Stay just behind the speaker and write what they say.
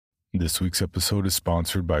This week's episode is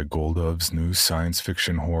sponsored by Goldove's new science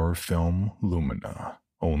fiction horror film, Lumina,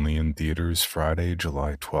 only in theaters Friday,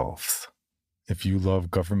 July 12th. If you love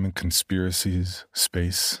government conspiracies,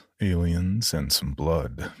 space, aliens, and some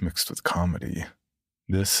blood mixed with comedy,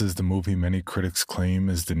 this is the movie many critics claim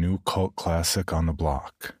is the new cult classic on the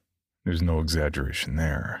block. There's no exaggeration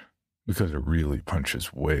there, because it really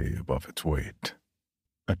punches way above its weight.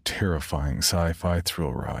 A terrifying sci-fi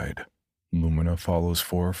thrill ride, Lumina follows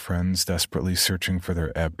four friends desperately searching for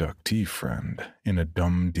their abductee friend in a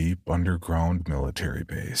dumb, deep underground military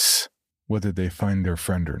base. Whether they find their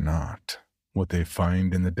friend or not, what they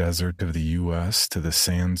find in the desert of the U.S. to the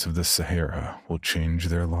sands of the Sahara will change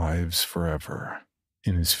their lives forever.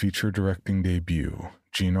 In his feature directing debut,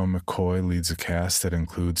 Gino McCoy leads a cast that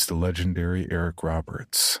includes the legendary Eric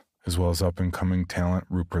Roberts, as well as up-and-coming talent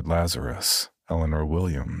Rupert Lazarus, Eleanor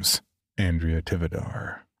Williams, Andrea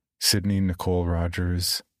Tivadar, Sydney Nicole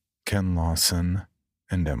Rogers, Ken Lawson,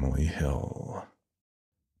 and Emily Hill.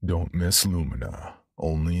 Don't miss Lumina,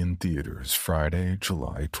 only in theaters Friday,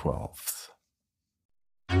 July 12th.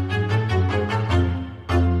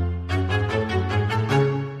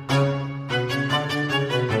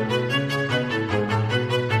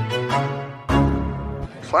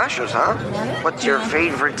 Slashes, huh? What's your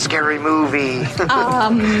favorite scary movie?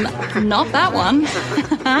 Not that one.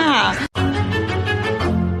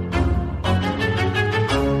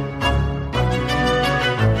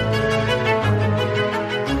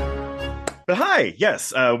 But hi,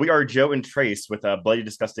 yes, we are Joe and Trace with Bloody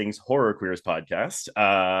Disgusting's Horror Queers podcast.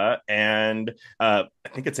 And I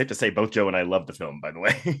think it's safe to say both Joe and I love the film, by the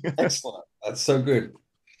way. Excellent. That's so good.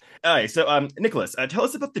 All right, so Nicholas, tell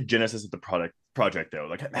us about the genesis of the project, though.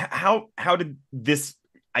 Like, how did this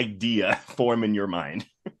idea form in your mind?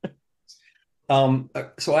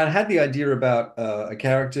 So I had the idea about a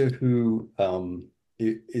character who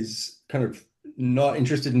is kind of not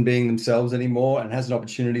interested in being themselves anymore and has an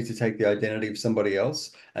opportunity to take the identity of somebody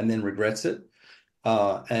else and then regrets it.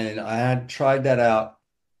 And I had tried that out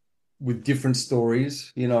with different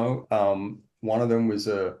stories, you know. One of them was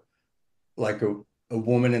a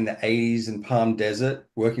woman in the 80s in Palm Desert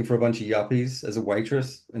working for a bunch of yuppies as a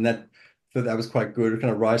waitress. And that was quite good, a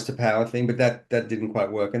kind of rise to power thing, but that didn't quite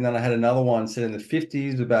work. And then I had another one set in the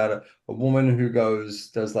 50s about a woman who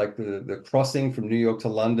does like the crossing from New York to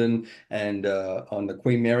London and on the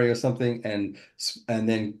Queen Mary or something, and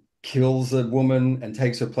then kills a woman and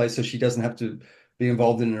takes her place so she doesn't have to be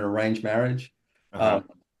involved in an arranged marriage. Uh-huh.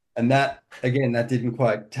 And that, again, that didn't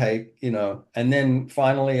quite take, you know. And then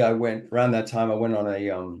finally around that time, I went on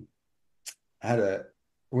I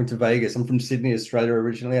went to Vegas. I'm from Sydney, Australia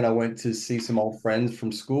originally, and I went to see some old friends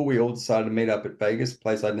from school. We all decided to meet up at Vegas, a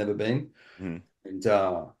place I'd never been. Mm-hmm. And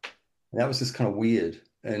that was just kind of weird.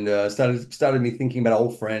 And started me thinking about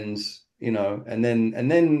old friends, you know, and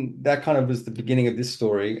then that kind of was the beginning of this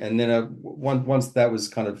story. And then once that was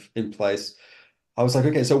kind of in place, I was like,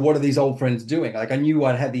 okay, so what are these old friends doing? Like, I knew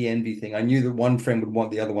I'd had the envy thing. I knew that one friend would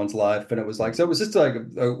want the other one's life. And it was like, so it was just like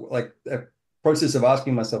a process of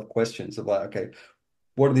asking myself questions of like, okay,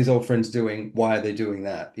 what are these old friends doing? Why are they doing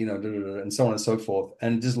that? You know, and so on and so forth.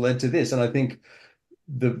 And it just led to this. And I think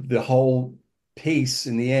the whole piece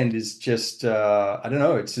in the end is just, I don't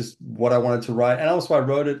know, it's just what I wanted to write. And also I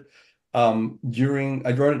wrote it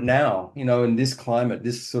I wrote it now, you know, in this climate,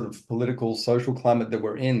 this sort of political, social climate that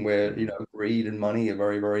we're in, where, you know, greed and money are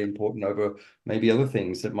very, very important over maybe other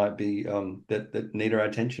things that might be, that need our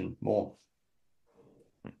attention more.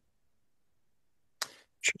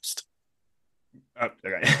 Just.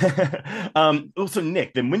 Okay. So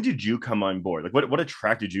Nick, then when did you come on board? Like, what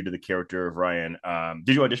attracted you to the character of Ryan?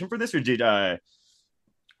 Did you audition for this, or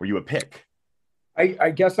were you a pick?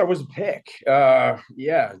 I guess I was a pick.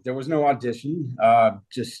 Yeah, there was no audition.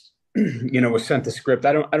 Just was sent the script.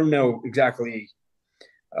 I don't know exactly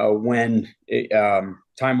when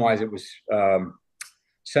time wise it was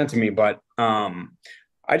sent to me, but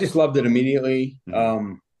I just loved it immediately.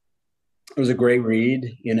 Mm-hmm. It was a great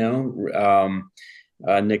read, you know.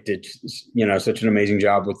 Nick did, such an amazing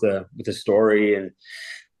job with the story, and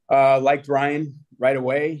liked Ryan right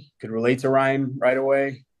away. Could relate to Ryan right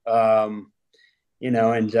away.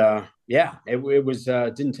 It was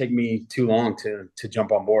didn't take me too long to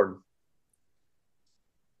jump on board.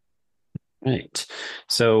 Right.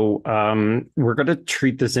 So we're going to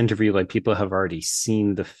treat this interview like people have already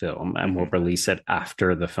seen the film, and we'll release it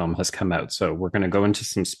after the film has come out. So we're going to go into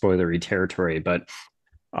some spoilery territory, but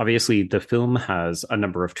obviously the film has a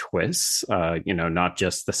number of twists, not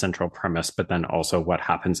just the central premise, but then also what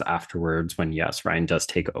happens afterwards when, yes, Ryan does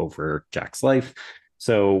take over Jack's life.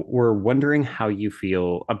 So we're wondering how you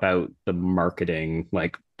feel about the marketing,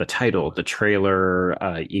 like the title, the trailer,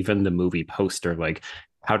 even the movie poster, like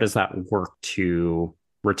how does that work to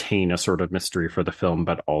retain a sort of mystery for the film,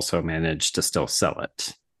 but also manage to still sell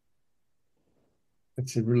it?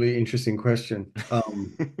 That's a really interesting question.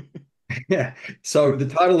 Yeah. So the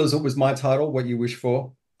title is always my title, What You Wish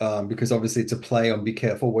For, because obviously it's a play on Be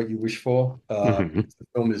Careful What You Wish For. Mm-hmm. The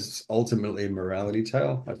film is ultimately a morality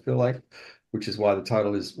tale, I feel like, which is why the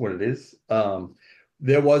title is what it is.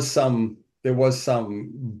 There was some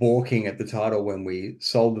balking at the title when we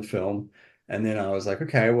sold the film. And then I was like,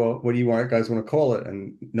 okay, well, what do you guys want to call it?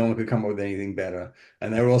 And no one could come up with anything better.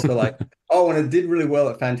 And they were also like, oh, and it did really well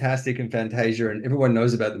at Fantastic and Fantasia, and everyone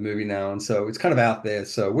knows about the movie now, and so it's kind of out there.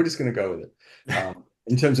 So we're just going to go with it.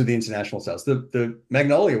 In terms of the international sales, the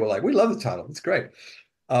Magnolia were like, we love the title, it's great.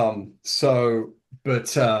 Yeah,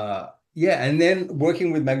 and then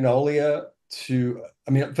working with Magnolia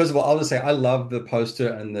I mean, first of all, I'll just say I love the poster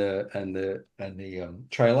and the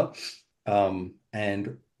trailer,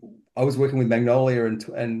 and I was working with Magnolia,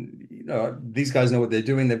 and these guys know what they're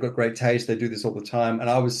doing. They've got great taste. They do this all the time.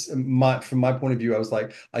 And from my point of view, I was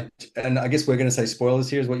like, and I guess we're going to say spoilers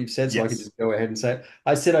here is what you've said, so yes. I can just go ahead and say it.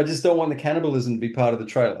 I said I just don't want the cannibalism to be part of the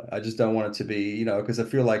trailer. I just don't want it to be, because I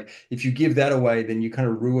feel like if you give that away, then you kind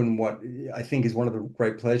of ruin what I think is one of the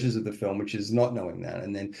great pleasures of the film, which is not knowing that.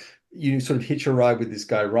 And then you sort of hitch a ride with this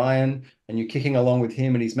guy Ryan, and you're kicking along with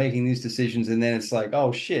him, and he's making these decisions, and then it's like,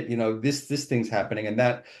 oh shit, this thing's happening, and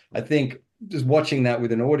that I think just watching that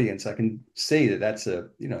with an audience, I can see that's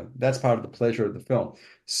that's part of the pleasure of the film.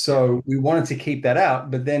 So we wanted to keep that out,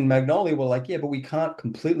 but then Magnolia were like, yeah, but we can't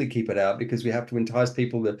completely keep it out because we have to entice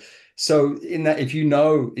people that. So in that, if you've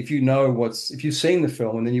seen the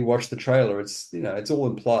film and then you watch the trailer, it's all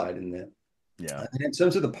implied in there. Yeah. And in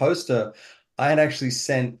terms of the poster, I had actually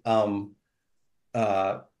sent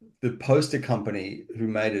the poster company who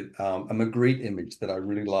made it a Magritte image that I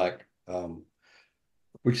really like,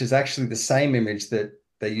 which is actually the same image that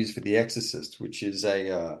they use for The Exorcist, which is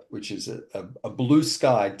a blue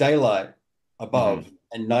sky, daylight above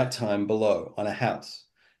and nighttime below on a house.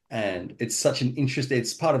 And it's such an interesting.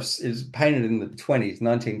 It's painted in the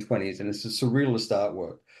 1920s, and it's a surrealist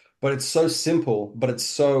artwork. But it's so simple, but it's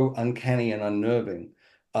so uncanny and unnerving.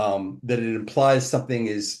 That it implies something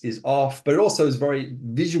is off, but it also is very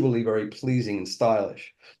visually very pleasing and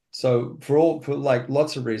stylish. So for like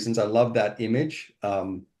lots of reasons, I love that image.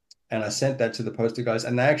 And I sent that to the poster guys,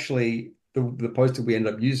 and actually the poster we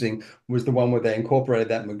ended up using was the one where they incorporated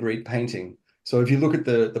that Magritte painting. So if you look at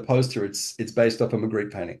the poster, it's based off a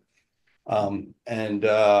Magritte painting. And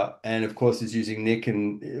of course it's using Nick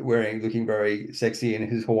and looking very sexy in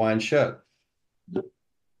his Hawaiian shirt.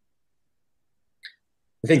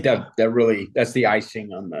 I think that's the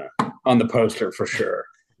icing on the poster for sure.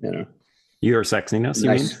 Your sexiness,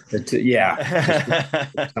 nice, you mean? Yeah.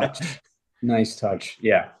 Nice touch.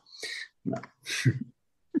 Yeah. No.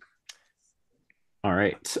 All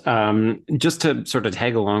right. Just to sort of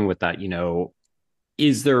tag along with that,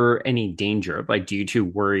 is there any danger? Like, do you two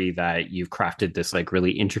worry that you've crafted this like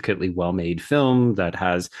really intricately well-made film that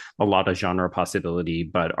has a lot of genre possibility,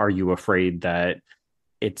 but are you afraid that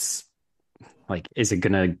it's like, is it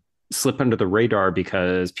going to slip under the radar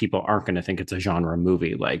because people aren't going to think it's a genre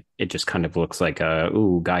movie? Like, it just kind of looks like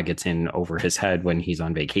guy gets in over his head when he's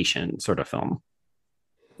on vacation sort of film.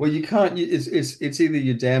 Well, you can't. It's either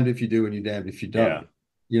you're damned if you do and you're damned if you don't. Yeah.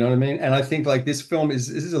 You know what I mean? And I think like this film this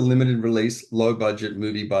is a limited release, low budget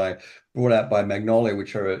movie brought out by Magnolia,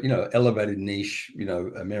 which are a elevated niche,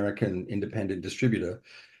 American independent distributor.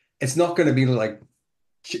 It's not going to be like.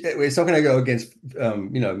 It's not going to go against,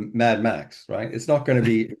 Mad Max, right? It's not going to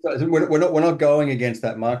be. We're not going against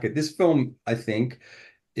that market. This film, I think,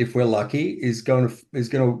 if we're lucky, is going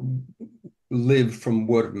to live from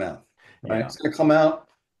word of mouth, right? Yeah. It's going to come out.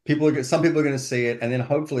 Some people are going to see it, and then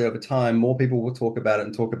hopefully over time, more people will talk about it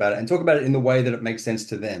and talk about it in the way that it makes sense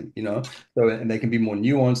to them, So and they can be more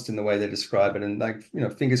nuanced in the way they describe it, and like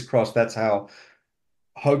fingers crossed, that's how.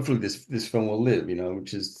 Hopefully this film will live,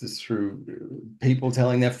 which is just through people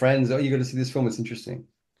telling their friends, oh, you got to see this film, it's interesting.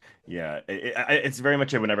 Yeah, it's very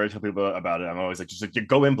much whenever I tell people about it, I'm always like, just like,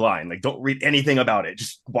 go in blind, like don't read anything about it,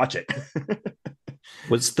 just watch it.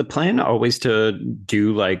 Was the plan always to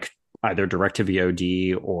do like either direct to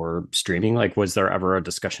VOD or streaming? Like, was there ever a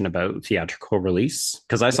discussion about theatrical release?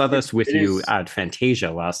 Because I saw this with you at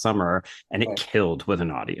Fantasia last summer, and it killed with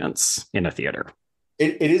an audience in a theater.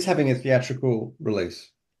 It is having a theatrical release.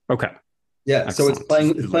 Okay. Yeah. Excellent. So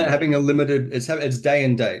it's having a limited. It's day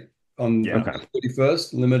and date on the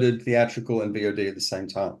 31st. Limited theatrical and VOD at the same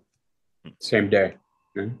time. Same day.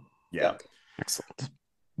 Yeah. Excellent.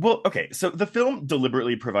 Well, okay, so the film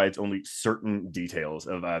deliberately provides only certain details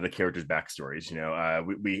of the characters' backstories.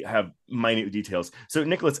 We have minute details. So,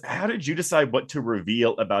 Nicholas, how did you decide what to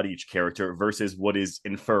reveal about each character versus what is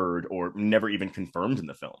inferred or never even confirmed in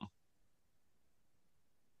the film?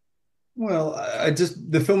 Well, I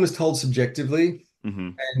just the film is told subjectively, Mm-hmm.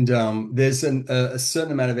 and there's a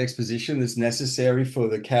certain amount of exposition that's necessary for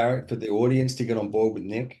the audience to get on board with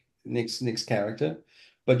Nick's character,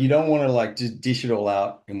 but you don't want to like just dish it all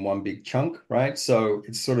out in one big chunk, right? So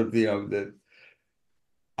it's sort of the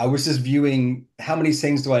I was just viewing how many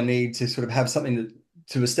scenes do I need to sort of have something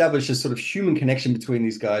to establish a sort of human connection between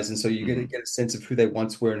these guys, and so you're going to get a sense of who they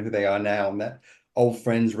once were and who they are now, and that old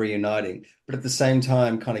friends reuniting, but at the same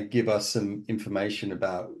time, kind of give us some information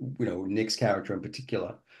about Nick's character in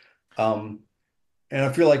particular. And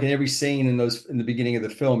I feel like in every scene in the beginning of the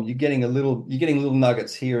film, you're getting little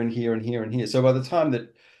nuggets here and here and here and here. So by the time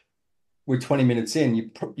that we're 20 minutes in,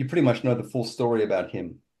 you pretty much know the full story about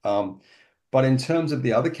him. But in terms of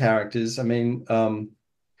the other characters, I mean,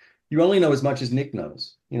 you only know as much as Nick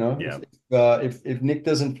knows. Yeah. If Nick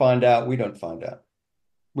doesn't find out, we don't find out.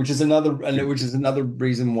 Which is another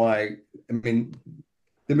reason why, I mean,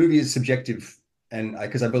 the movie is subjective, and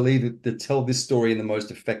because I believe that to tell this story in the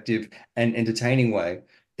most effective and entertaining way,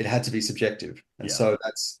 it had to be subjective, and so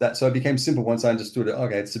that's that. So it became simple once I understood it.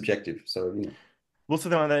 Okay, it's subjective. So Well, so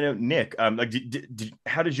then on that note, Nick, like,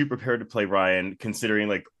 how did you prepare to play Ryan, considering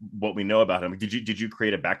like what we know about him? Did you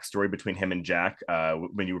create a backstory between him and Jack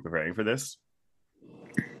when you were preparing for this?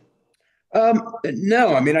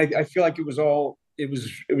 No, I mean, I feel like it was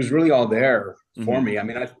really all there for me. I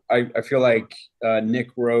mean, I feel like Nick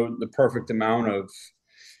wrote the perfect amount of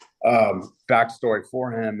backstory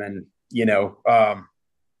for him, and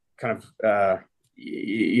kind of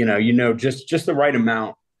just the right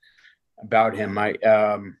amount about him.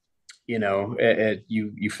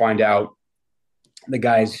 You find out the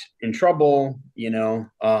guy's in trouble,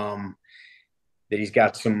 that he's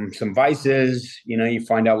got some vices, you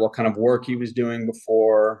find out what kind of work he was doing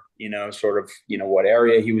before, what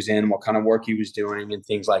area he was in, what kind of work he was doing and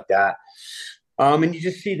things like that. And you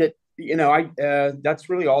just see that, that's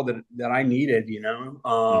really all that I needed,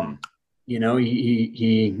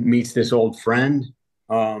 he meets this old friend.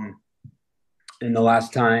 And the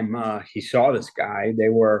last time he saw this guy, they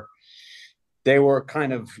were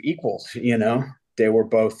kind of equals, they were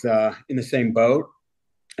both in the same boat.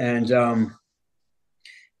 And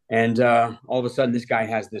all of a sudden, this guy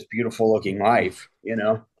has this beautiful looking life,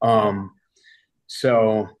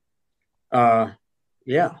 So I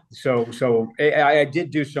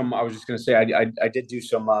did do some. I was just going to say I did do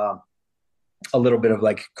some a little bit of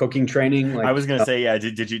like cooking training. Like I was going to say, yeah.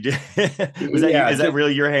 Did you do? Is that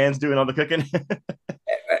really your hands doing all the cooking?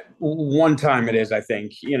 One time it is, I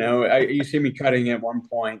think. You see me cutting at one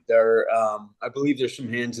point. There, I believe there's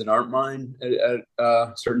some hands that aren't mine at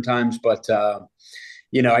certain times, but.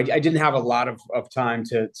 I didn't have a lot of time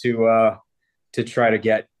to try to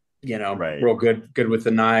get, real good with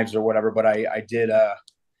the knives or whatever. But I did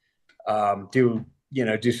do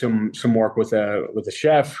some work with a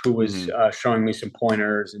chef who was showing me some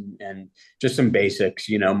pointers and just some basics.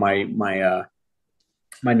 My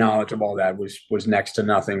knowledge of all that was next to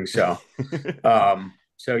nothing. So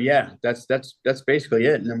so yeah, that's basically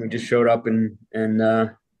it. And then we just showed up and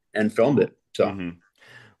filmed it. So. Mm-hmm.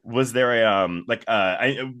 Was there a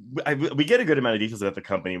we get a good amount of details about the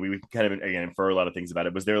company. We kind of again infer a lot of things about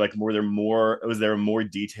it. Was there a more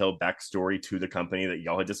detailed backstory to the company that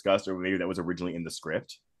y'all had discussed, or maybe that was originally in the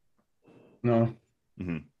script? No.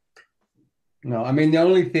 Mm-hmm. No, I mean the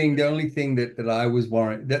only thing that I was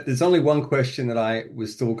worried that there's only one question that I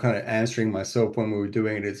was still kind of answering myself when we were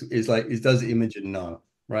doing it is does Imogen know?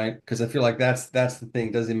 Right? Because I feel like that's the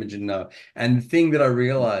thing. Does Imogen know? And the thing that I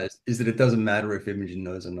realized is that it doesn't matter if Imogen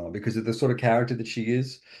knows or not, because of the sort of character that she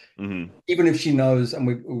is. Mm-hmm. Even if she knows, and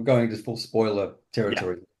we're going to full spoiler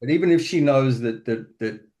territory, but even if she knows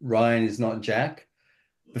that Ryan is not Jack,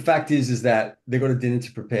 the fact is that they've got a dinner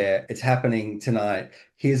to prepare. It's happening tonight.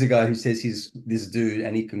 Here's a guy who says he's this dude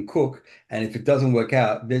and he can cook, and if it doesn't work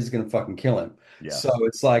out, Biz is gonna fucking kill him. Yeah. So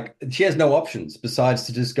it's like she has no options besides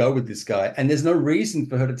to just go with this guy. And there's no reason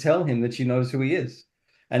for her to tell him that she knows who he is.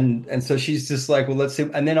 And so she's just like, well, let's see.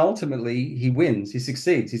 And then ultimately he wins. He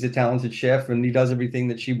succeeds. He's a talented chef and he does everything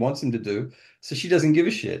that she wants him to do. So she doesn't give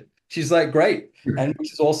a shit. She's like, great. And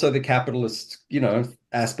which is also the capitalist,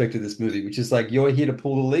 aspect of this movie, which is like, you're here to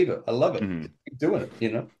pull the lever. I love it. Mm-hmm. Keep doing it,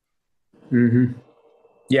 Mm-hmm.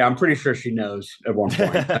 Yeah, I'm pretty sure she knows at one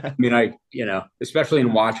point. I mean, especially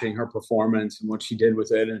in watching her performance and what she did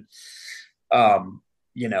with it, and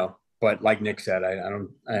but like Nick said,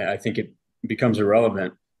 I think it becomes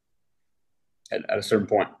irrelevant. at a certain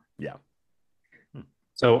point. Yeah.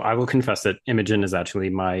 So I will confess that Imogen is actually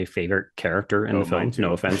my favorite character in the film.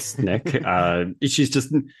 No offense, Nick. She's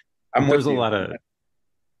just there's a lot of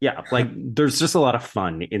there's just a lot of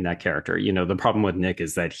fun in that character. The problem with Nick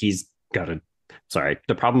is that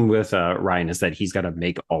the problem with Ryan is that he's got to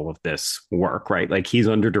make all of this work, right? Like he's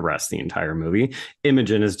under duress the entire movie.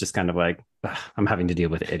 Imogen is just kind of like, I'm having to deal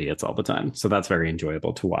with idiots all the time. So that's very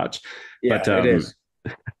enjoyable to watch. Yeah, but, it is.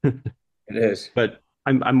 It is. But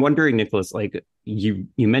I'm wondering, Nicholas, like you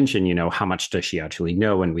mentioned, how much does she actually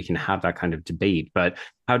know? And we can have that kind of debate. But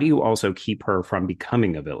how do you also keep her from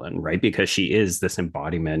becoming a villain, right? Because she is this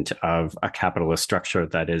embodiment of a capitalist structure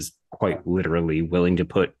that is quite literally willing to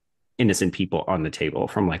put innocent people on the table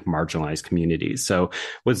from like marginalized communities. So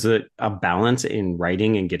was it a balance in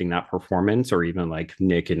writing and getting that performance, or even like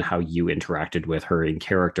Nick and how you interacted with her in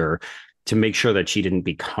character to make sure that she didn't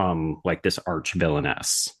become like this arch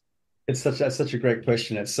villainess? That's such a great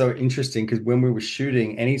question. It's so interesting because when we were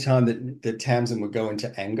shooting, anytime that Tamsin would go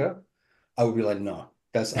into anger, I would be like, no.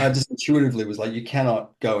 I just intuitively was like, you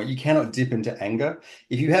cannot dip into anger.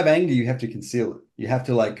 If you have anger, you have to conceal it. You have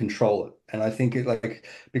to like control it. And I think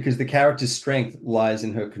because the character's strength lies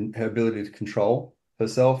in her ability to control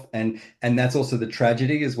herself. And that's also the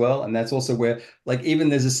tragedy as well. And that's also where, like, even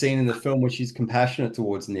there's a scene in the film where she's compassionate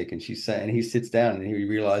towards Nick, and she's saying, and he sits down and he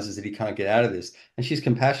realizes that he can't get out of this. And she's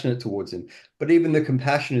compassionate towards him. But even the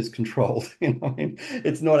compassion is controlled. I mean,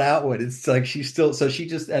 it's not outward. It's like she's still, so she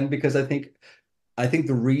just, and because I think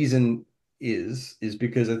the reason is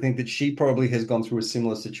because I think that she probably has gone through a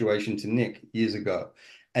similar situation to Nick years ago.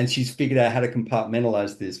 And she's figured out how to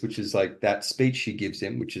compartmentalize this, which is like that speech she gives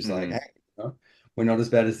him, which is like, hey, we're not as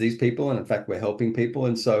bad as these people. And in fact, we're helping people.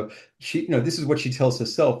 And so she, this is what she tells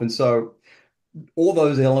herself. And so all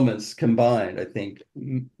those elements combined, I think,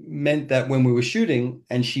 meant that when we were shooting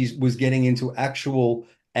and she was getting into actual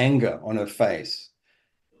anger on her face,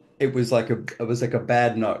 it was like a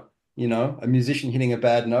bad note. A musician hitting a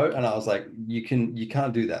bad note. And I was like, you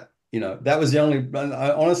can't do that. That was the only,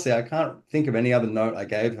 honestly, I can't think of any other note I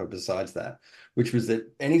gave her besides that, which was that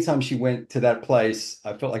anytime she went to that place,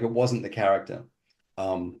 I felt like it wasn't the character.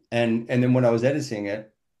 And then when I was editing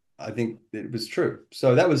it, I think it was true.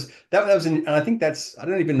 So that was, and I think I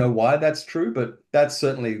don't even know why that's true, but that's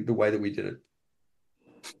certainly the way that we did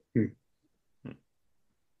it.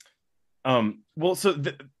 Well, so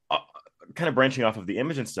kind of branching off of the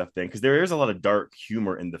Imogen stuff thing, because there is a lot of dark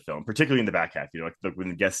humor in the film, particularly in the back half. Like when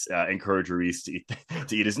the guests encourage Reese to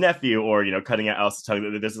eat his nephew, or cutting out Elsa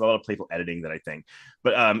telling. There's a lot of playful editing that I think.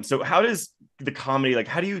 But so how does the comedy, like,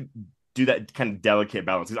 how do you do that kind of delicate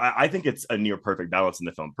balance? Because I think it's a near perfect balance in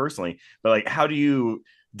the film personally. But like, how do you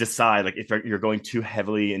decide like if you're going too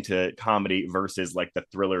heavily into comedy versus like the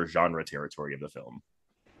thriller genre territory of the film?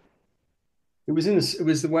 It was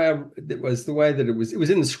the way that it was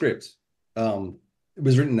in the script. It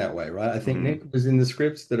was written that way, right? I think Nick was in the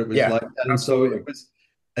script that it was like that. And so it was,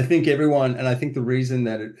 I think everyone, and I think the reason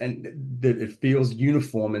that it feels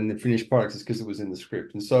uniform in the finished product is because it was in the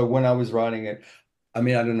script. And so when I was writing it, I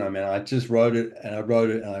mean, I don't know, man, I just wrote it and I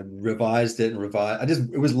revised it and revised.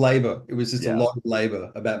 It was labor. It was just a lot of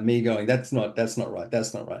labor about me going, that's not right.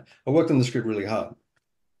 That's not right. I worked on the script really hard.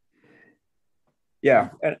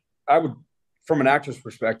 Yeah. And I would, from an actor's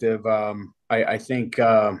perspective, I think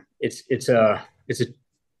it's a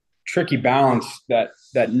tricky balance that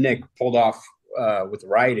Nick pulled off with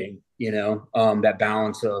writing. That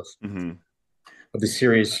balance of the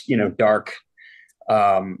serious, dark,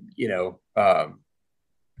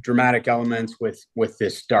 dramatic elements with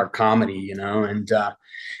this dark comedy,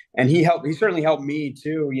 and he certainly helped me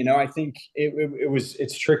too. I think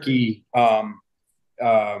it's tricky.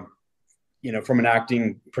 From an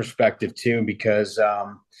acting perspective too, because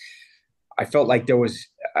I felt like there was,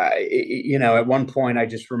 at one point, I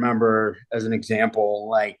just remember as an example,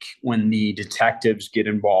 like when the detectives get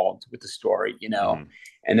involved with the story, and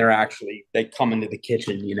they come into the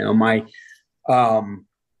kitchen,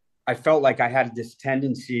 I felt like I had this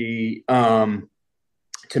tendency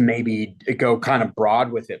to maybe go kind of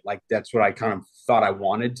broad with it. Like that's what I kind of thought I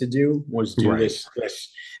wanted to do, was do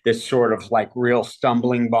this sort of like real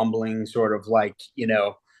stumbling, bumbling sort of like,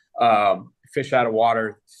 fish out of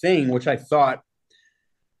water thing, which I thought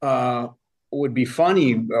would be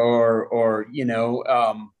funny or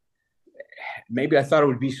maybe I thought it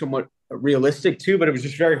would be somewhat realistic too, but it was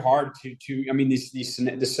just very hard to I mean,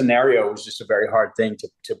 this scenario was just a very hard thing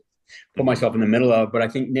to put myself in the middle of. But I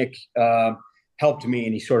think Nick helped me,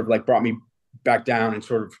 and he sort of like brought me back down and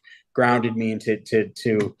sort of grounded me into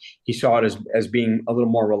he saw it as being a little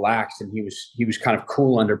more relaxed, and he was kind of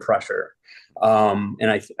cool under pressure.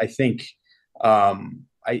 And I think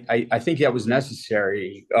I think that was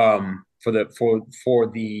necessary for the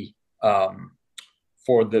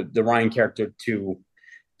Ryan character to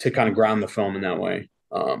kind of ground the film in that way.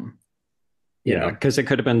 Yeah, because it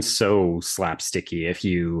could have been so slapsticky if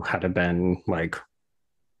you had have been like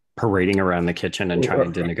parading around the kitchen and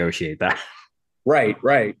trying to negotiate that. Right.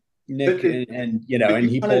 Nick and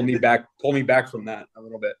he pulled me back from that a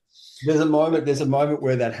little bit. There's a moment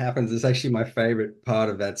where that happens. It's actually my favorite part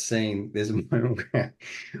of that scene. There's a moment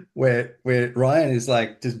where Ryan is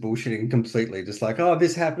like just bullshitting completely, just like, oh,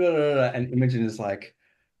 this happened, and Imogen is like,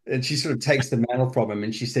 and she sort of takes the mantle from him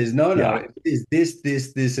and she says, no, it is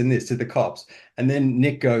this, and this to the cops. And then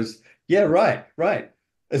Nick goes, yeah, right.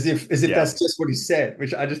 As if that's just what he said,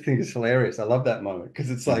 which I just think is hilarious. I love that moment because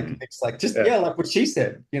it's like it's like just like what she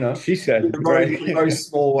said, She said in a very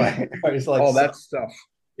small way. It's like all that stuff.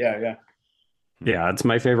 Yeah. Yeah, it's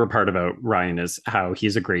my favorite part about Ryan is how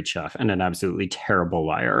he's a great chef and an absolutely terrible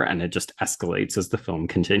liar, and it just escalates as the film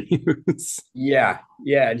continues. Yeah,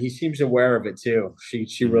 and he seems aware of it too.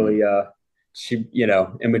 She really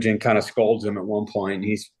Imogen kind of scolds him at one point.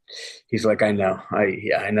 He's like, I know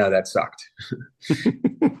that sucked.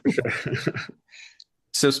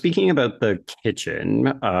 So speaking about the kitchen,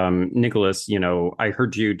 Nicholas, I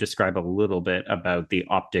heard you describe a little bit about the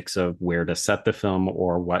optics of where to set the film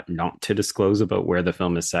or what not to disclose about where the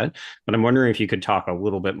film is set. But I'm wondering if you could talk a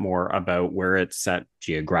little bit more about where it's set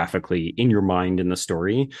geographically in your mind in the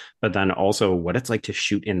story, but then also what it's like to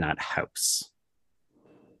shoot in that house.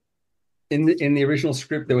 In the original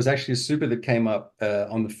script, there was actually a super that came up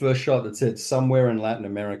on the first shot that said somewhere in Latin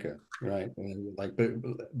America, right? And like,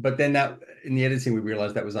 but then that in the editing we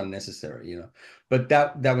realized that was unnecessary, But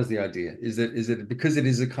that was the idea. Is that because it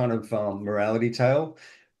is a kind of morality tale,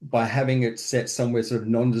 by having it set somewhere sort of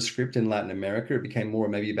nondescript in Latin America, it became more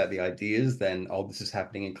maybe about the ideas than this is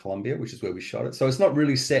happening in Colombia, which is where we shot it. So it's not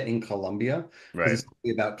really set in Colombia. Right. It's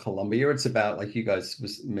not about Colombia. It's about, like you guys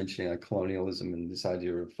was mentioning, like colonialism and this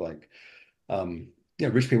idea of like.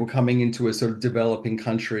 Rich people coming into a sort of developing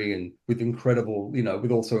country and with incredible,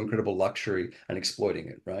 with also incredible luxury and exploiting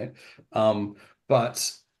it, right?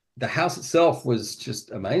 But the house itself was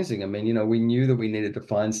just amazing. I mean, we knew that we needed to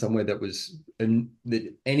find somewhere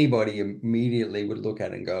that anybody immediately would look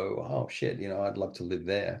at and go, oh shit, I'd love to live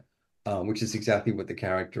there, which is exactly what the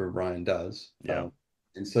character of Ryan does. Yeah.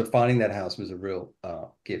 And so finding that house was a real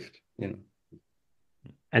gift,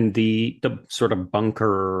 And the sort of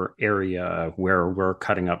bunker area where we're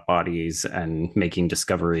cutting up bodies and making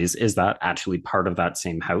discoveries, is that actually part of that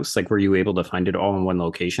same house? Like, were you able to find it all in one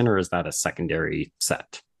location, or is that a secondary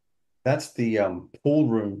set? That's the pool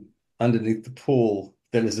room underneath the pool.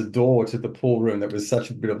 That is a door to the pool room. That was such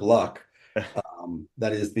a bit of luck.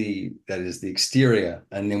 That is the exterior,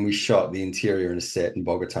 and then we shot the interior in a set in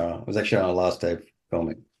Bogota. It was actually on our last day of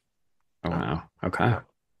filming. Oh wow! Okay.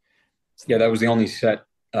 Yeah, that was the only set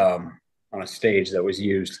on a stage that was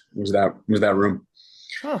used. Was that room?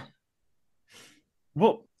 Huh.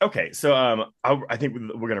 Well, okay, so I think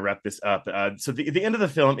we're gonna wrap this up. So the end of the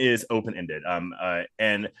film is open ended.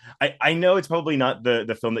 And I know it's probably not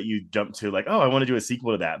the film that you jump to, like, oh, I want to do a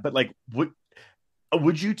sequel to that. But like,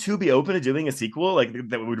 would you two be open to doing a sequel like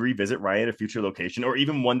that would revisit Ryan at a future location, or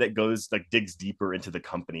even one that digs deeper into the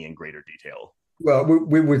company in greater detail? Well,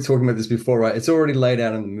 we were talking about this before, right? It's already laid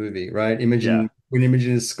out in the movie, right? When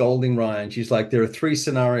Imogen is scolding Ryan, she's like, there are three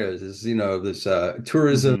scenarios. There's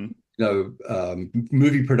tourism,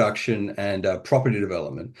 movie production, and property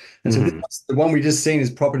development. And so the one we just seen is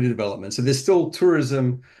property development. So there's still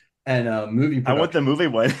tourism and movie production. I want the movie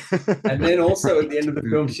one. And then also at the end of the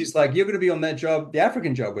film, she's like, you're going to be on that job, the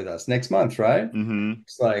African job with us next month, right? Mm-hmm.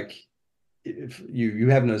 It's like, if you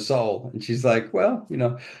have no soul. And she's like, well,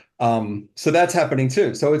 so that's happening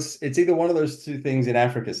too. So it's either one of those two things in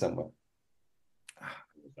Africa somewhere.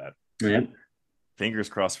 Yeah. Fingers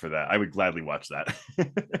crossed for that. I would gladly watch that.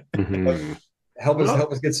 Mm-hmm. Help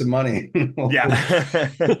us get some money. Yeah.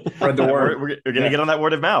 Spread the word. We're gonna get on that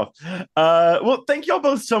word of mouth. Well, thank y'all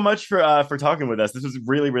both so much for talking with us. This was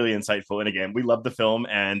really, really insightful. And again, we love the film,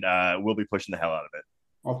 and we'll be pushing the hell out of it.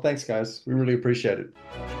 Well, thanks, guys. We really appreciate it.